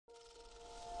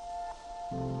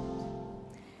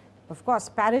Of course,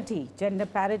 parity, gender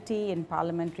parity in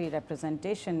parliamentary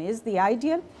representation is the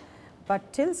ideal,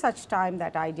 but till such time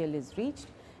that ideal is reached,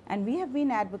 and we have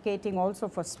been advocating also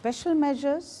for special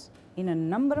measures in a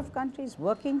number of countries,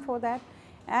 working for that,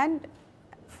 and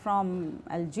from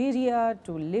Algeria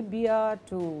to Libya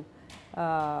to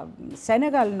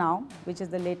Senegal now, which is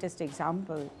the latest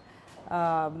example,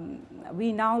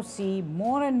 we now see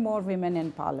more and more women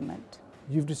in parliament.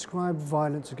 You've described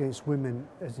violence against women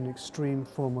as an extreme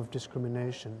form of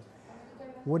discrimination.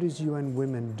 What is UN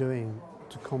Women doing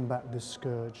to combat this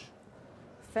scourge?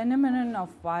 Phenomenon of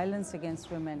violence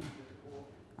against women,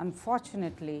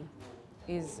 unfortunately,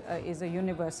 is a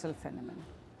universal phenomenon.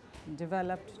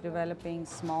 Developed, developing,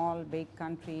 small, big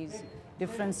countries,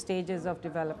 different stages of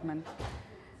development.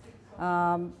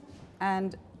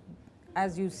 And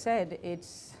as you said,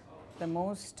 it's the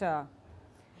most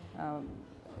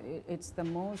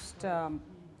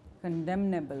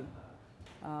condemnable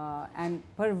and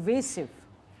pervasive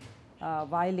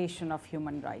violation of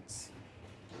human rights.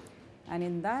 And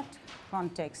in that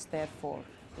context, therefore,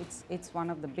 it's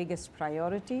one of the biggest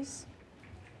priorities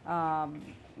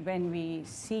when we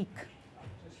seek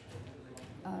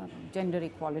gender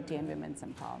equality and women's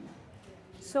empowerment.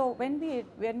 So when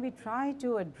we try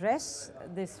to address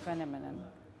this phenomenon,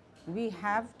 we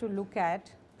have to look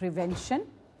at prevention,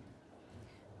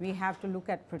 we have to look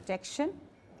at protection,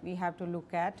 we have to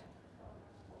look at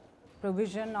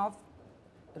provision of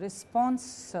response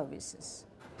services.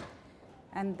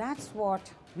 And that's what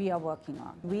we are working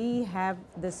on. We have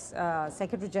this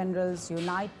Secretary General's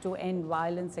Unite to End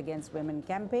Violence Against Women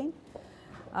campaign.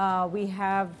 We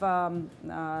have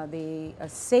the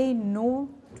Say No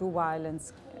to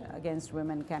Violence Against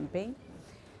Women campaign.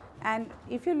 And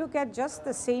if you look at just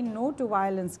the Say No to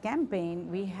Violence campaign,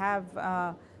 we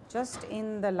have just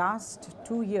in the last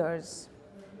 2 years,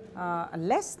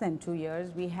 less than 2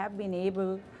 years, we have been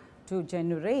able to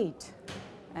generate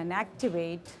and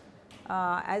activate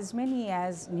as many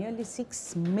as nearly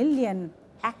 6 million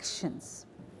actions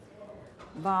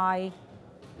by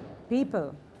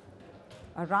people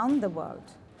around the world,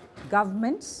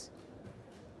 governments,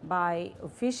 by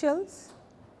officials,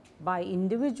 by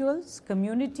individuals,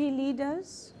 community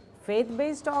leaders,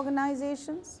 faith-based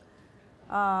organizations,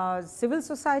 civil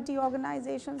society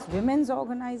organizations, women's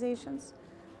organizations,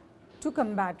 to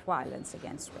combat violence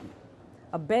against women.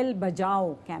 A Bell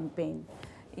Bajao campaign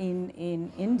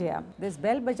in India. This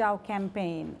Bell Bajao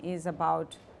campaign is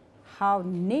about how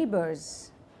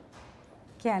neighbors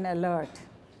can alert,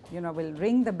 will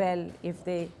ring the bell if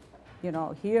they,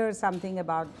 hear something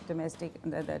about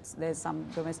there's some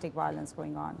domestic violence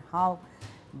going on, how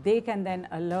they can then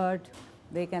alert,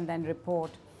 they can then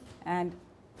report. And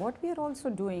what we are also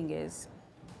doing is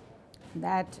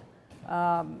that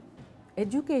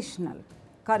educational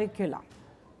curricula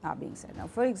are being set. Now,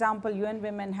 for example, UN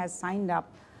Women has signed up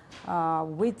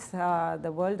with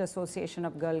the World Association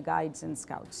of Girl Guides and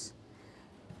Scouts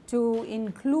to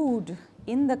include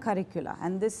in the curricula,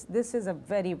 and this is a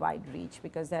very wide reach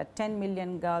because there are 10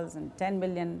 million girls and 10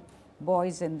 million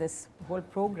boys in this whole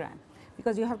program,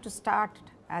 because you have to start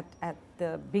at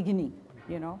the beginning,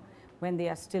 when they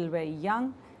are still very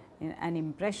young and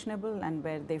impressionable, and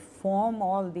where they form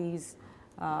all these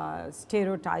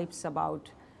stereotypes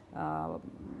about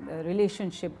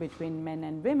relationship between men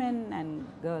and women and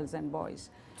girls and boys.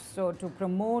 So to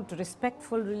promote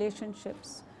respectful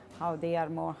relationships, how they are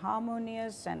more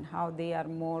harmonious and how they are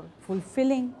more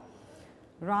fulfilling,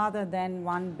 rather than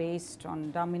one based on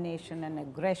domination and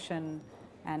aggression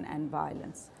and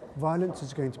violence. Violence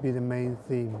is going to be the main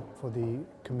theme for the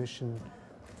Commission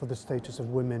for the Status of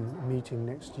Women meeting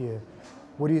next year.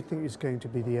 What do you think is going to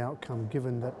be the outcome,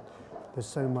 given that there's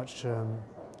so much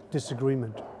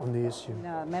disagreement on the issue?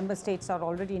 Member states are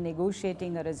already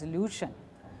negotiating a resolution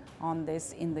on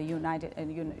this in the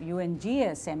UNGA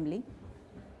Assembly,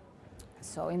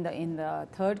 so in the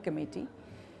third committee.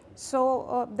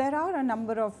 So there are a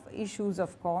number of issues,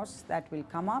 of course, that will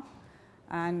come up,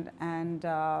 and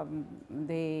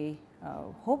they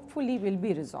hopefully will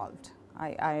be resolved.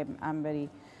 I'm very,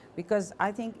 because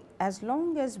I think as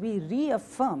long as we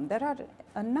reaffirm, there are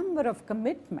a number of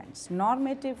commitments,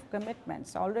 normative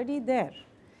commitments already there,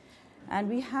 and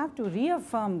we have to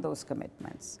reaffirm those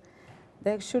commitments.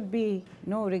 There should be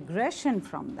no regression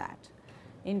from that,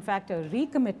 in fact a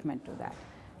recommitment to that.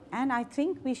 And I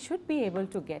think we should be able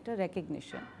to get a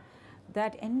recognition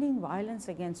that ending violence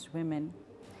against women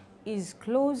is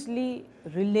closely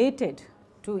related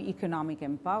to economic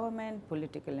empowerment,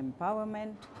 political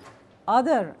empowerment,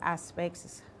 other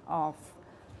aspects of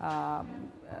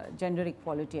gender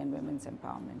equality and women's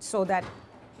empowerment, so that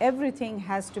everything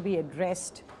has to be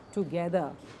addressed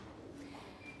together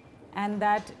and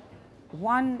that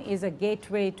one is a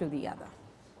gateway to the other.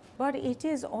 But it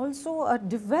is also a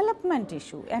development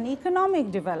issue, an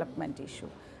economic development issue.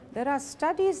 There are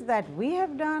studies that we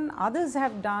have done, others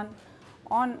have done,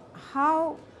 on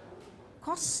how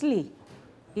costly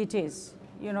it is.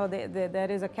 You know, there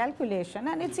is a calculation,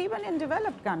 and it's even in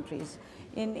developed countries.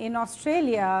 In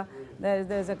Australia,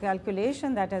 there's a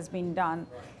calculation that has been done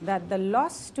that the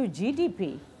loss to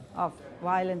GDP of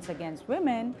violence against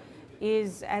women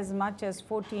is as much as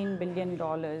 $14 billion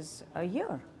a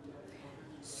year.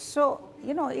 So,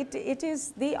 you know, it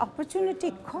is the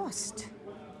opportunity cost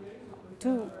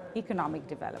to economic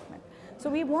development. So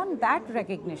we want that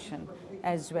recognition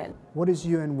as well. What is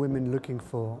UN Women looking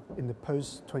for in the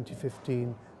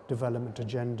post-2015 development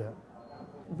agenda?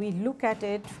 We look at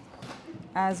it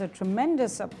as a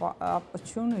tremendous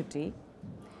opportunity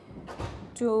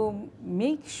to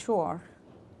make sure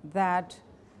that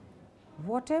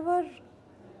whatever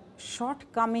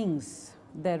shortcomings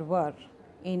there were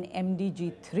in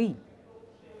MDG 3,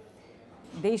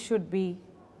 they should be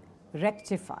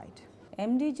rectified.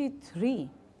 MDG 3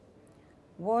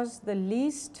 was the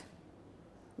least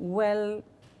well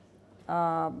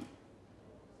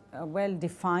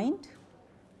defined.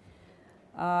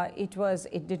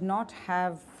 It did not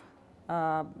have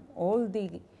all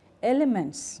the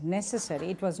elements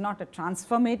necessary. It was not a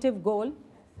transformative goal.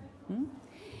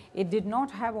 It did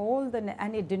not have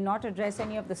and it did not address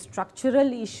any of the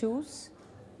structural issues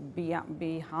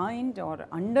behind or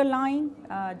underlying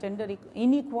gender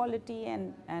inequality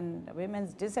and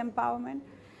women's disempowerment.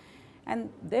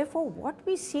 And therefore, what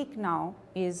we seek now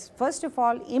is, first of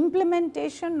all,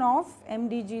 implementation of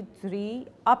MDG 3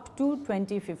 up to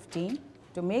 2015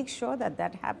 to make sure that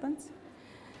that happens.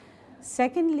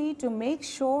 Secondly, to make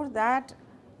sure that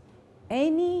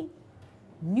any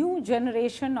new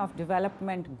generation of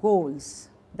development goals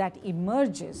that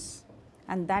emerges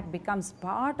and that becomes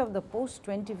part of the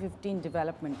post-2015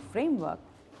 development framework,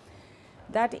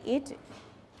 that it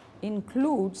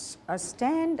includes a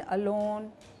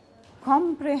stand-alone,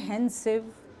 comprehensive,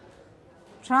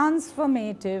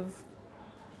 transformative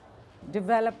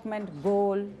development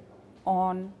goal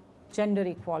on gender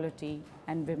equality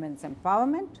and women's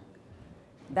empowerment.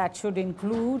 That should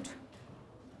include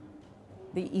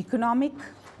the economic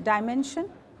dimension.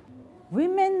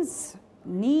 Women's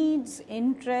needs,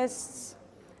 interests,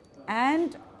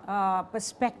 and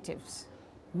perspectives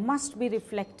must be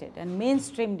reflected and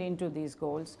mainstreamed into these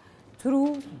goals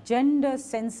through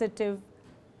gender-sensitive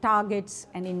targets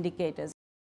and indicators.